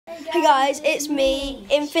Hey guys, it's me,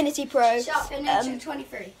 Infinity Pro, Sharp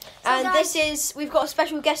 23. and this is, we've got a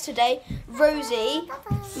special guest today, Rosie.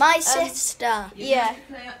 My sister. Yeah,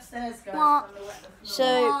 Play upstairs, guys. What?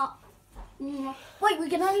 so, Wait, we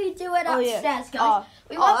can only do it Oh, yeah. upstairs, guys.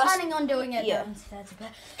 We were that's- planning on doing it yeah. downstairs. But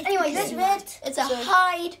anyway, this vid is a So-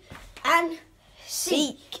 hide and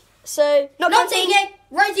seek. So, not seeking.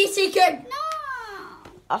 Rosie seeking. No.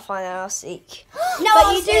 I'll find out, I'll seek. No, But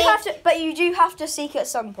I'll you do seek. have to, but you do have to seek at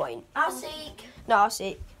some point. I'll seek. No, I'll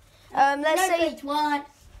seek. Let's No, say, please. 1,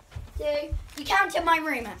 2. You count in my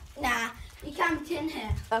room. Nah, you count in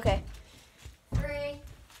here. okay. 3.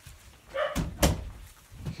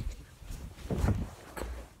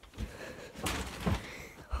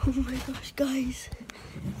 Oh my gosh, guys,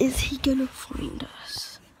 is he gonna find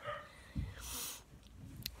us?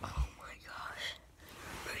 Oh my gosh,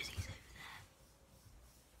 Rosie's over there.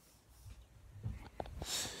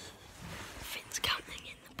 Finn's counting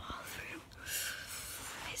in the bathroom.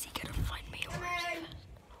 Is he gonna find me or Rosie?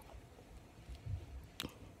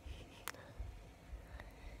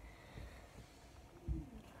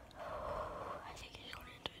 I think he's gone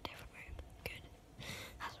into a different room. Good.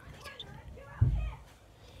 That's really good.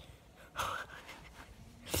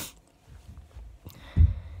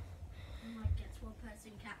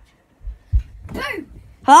 Boom!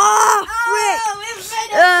 Ah, Oh, frick!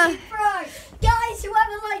 Infinity Pro! Guys,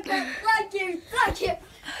 whoever liked it, thank you, thank you,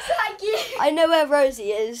 thank you. I know where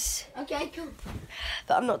Rosie is, Okay, cool.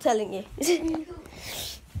 but I'm not telling you. Cool.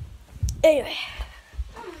 Anyway,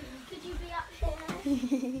 Could you be up here,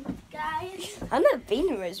 guys? I've never been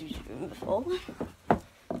in Rosie's room before.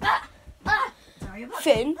 Sorry about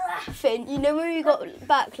Finn, you know when we got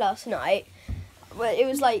back last night? Well, it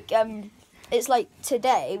was like, it's like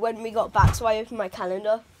today when we got back, so I opened my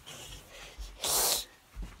calendar.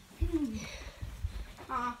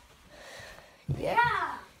 Yeah.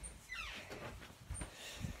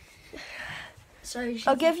 So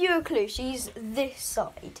I'll give you a clue. She's this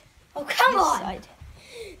side. Oh, come This on! side.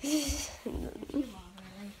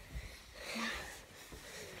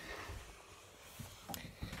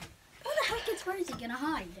 Where the heck is Rosie gonna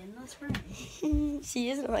hide in this room? She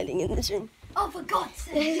isn't hiding in this room. Oh, for God's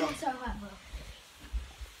sake, whatsoever.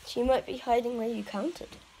 She might be hiding where you counted.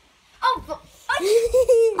 Oh,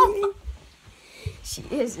 oh, She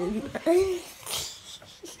isn't.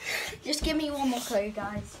 just give me one more clue,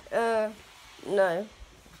 guys. No,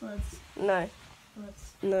 Close, no,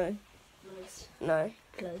 close, no, close, no,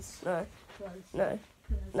 close, no, close. no,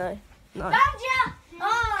 no, no. Found ya!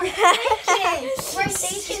 Oh, thank you!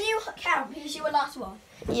 Rosie, can you count because you were last one?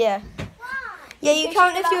 Yeah. Yeah, you If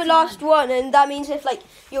count you're if you're last last one, and that means if like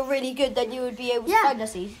you're really good, then you would be able to Yeah. find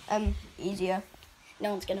us easier.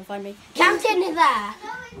 No one's gonna find me. Count in there.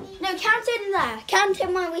 No, count in there. Count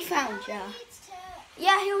in where we found you.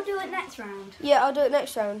 Yeah, he'll do it next round. Yeah, I'll do it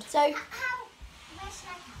next round. So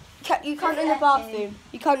You count in the bathroom.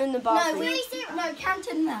 You count in the no, bathroom. no, count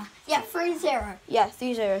in there. Yeah, 3-0. Yeah,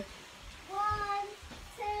 3-0. 1,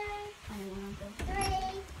 2, 3,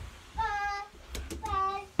 4,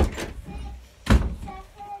 5, 6, 7,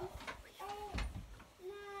 8, 9,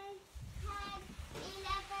 10,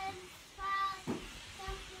 11, 12, 13,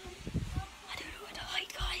 I don't know where to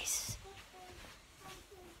hide, guys.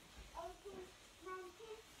 18,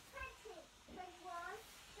 19, 20, 21,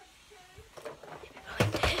 22,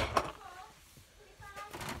 Behind it. 24,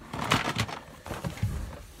 25.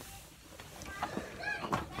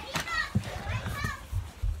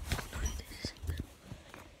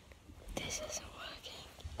 This isn't working.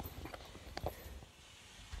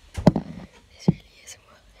 This really isn't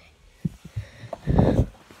working.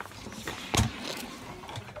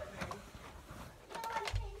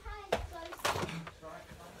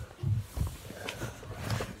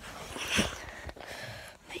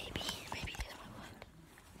 Maybe this might work.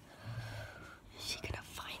 Is she gonna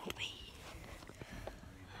find me?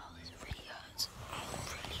 Oh, this really hurts. I'm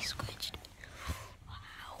really squished.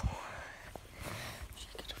 Wow.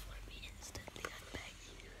 She's gonna find me instantly, I beg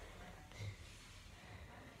you.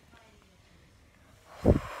 Okay.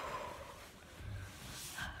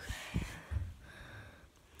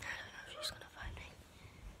 I don't know if she's gonna find me.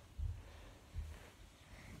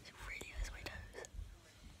 It really hurts my toes.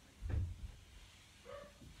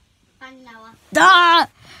 I'm Noah. Ah!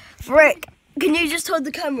 Frick! Can you just hold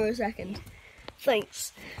the camera a second?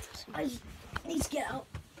 Thanks. I just need to get out.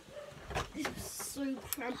 This was so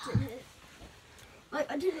cramped in here.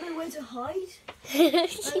 I didn't know where to hide.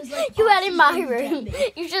 like, You went in my "Oh, she's gonna room. get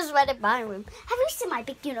me." You just went in my room. Have you seen my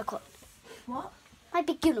big unicorn? What? My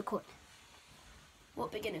big unicorn.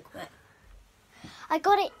 What beginner quit? I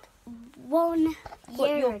got it 1 What,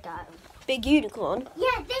 year your- ago. Big unicorn.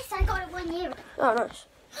 Yeah, this I I got it 1 year. Oh, nice.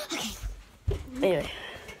 Okay. Anyway,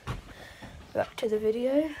 back to the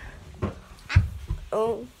video.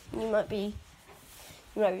 Oh, you might be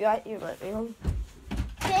right, you might be wrong.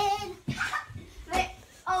 Win. Wait.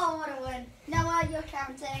 Oh, what a win. Noah, you're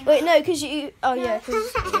counting. Wait, no, because you. Oh, yeah,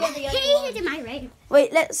 because. You're the other one. in my room.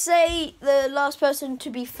 Wait, let's say the last person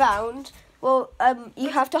to be found. Well, you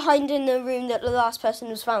have to hide in the room that the last person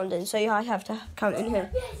was found in, so I have to count in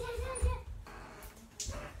here. Yes.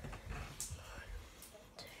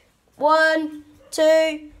 1,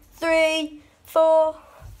 2, 3, 4, 5,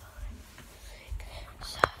 6,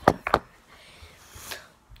 7, 8,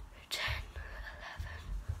 10, 11,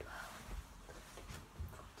 12,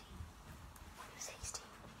 14, 16,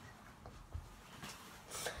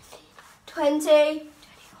 17, 20, 21,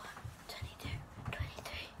 22,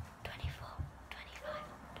 23, 24, 25,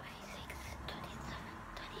 26, 27,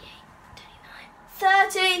 28, 29,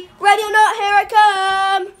 30. Ready or not, here I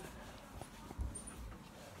come!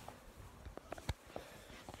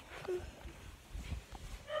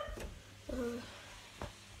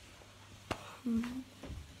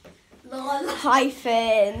 Hi,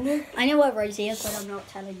 Finn. I know what Rosie is, but I'm not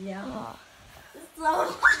telling you.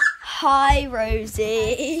 Hi,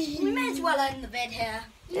 Rosie. We may as well end the vid here.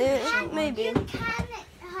 Maybe. You can hide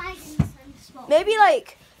in the same spot. Maybe,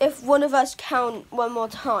 like, if one of us count one more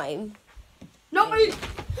time. Not me.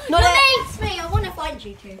 Not it. It's me. I want to find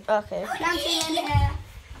you two. Okay. Counting in here.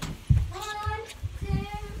 1, 2.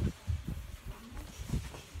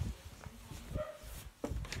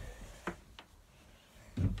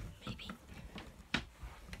 Maybe.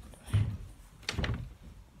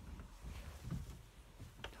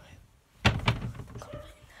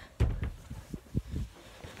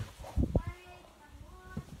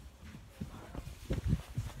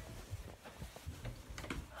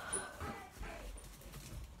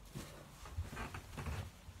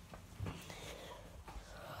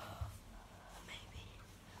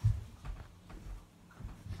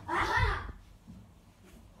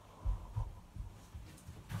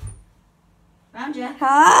 Round you.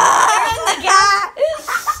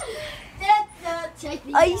 Take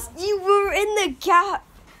me You were in the gap.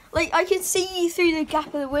 Like, I could see you through the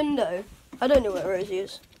gap of the window. I don't know where Rosie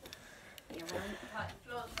is.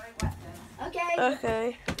 Okay.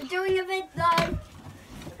 Okay. We're doing a vid though.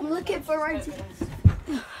 I'm looking for Rosie.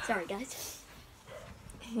 Sorry, guys.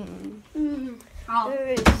 Oh. Where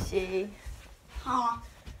is she? Oh.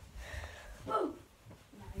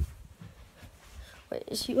 Wait,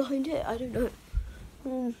 is she behind it? I don't know.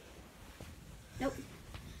 Nope.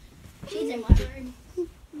 She's in my room.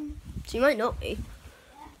 She might not be.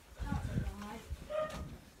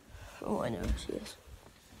 Oh, I know where she is.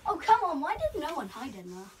 Oh, come on. Why did no one hide in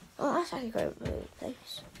there? Oh, that's actually a great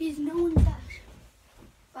place. Because no one's there.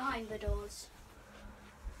 Behind the doors.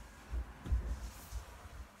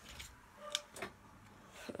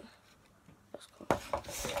 That's cool.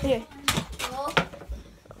 Anyway. Oh.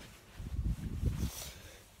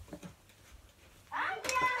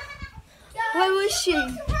 Where was she?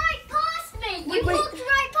 Right past me. You Wait. walked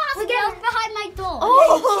right past me. I was behind my door. Oh!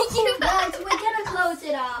 Guys, we're going to close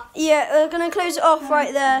it up. Yeah, we're going to close it off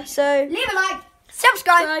right there. So, Leave a like.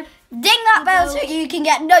 Subscribe. Ding that bell so you can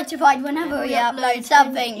get notified whenever we upload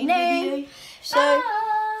something new. so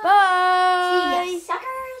bye. See ya,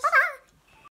 suckers. Bye.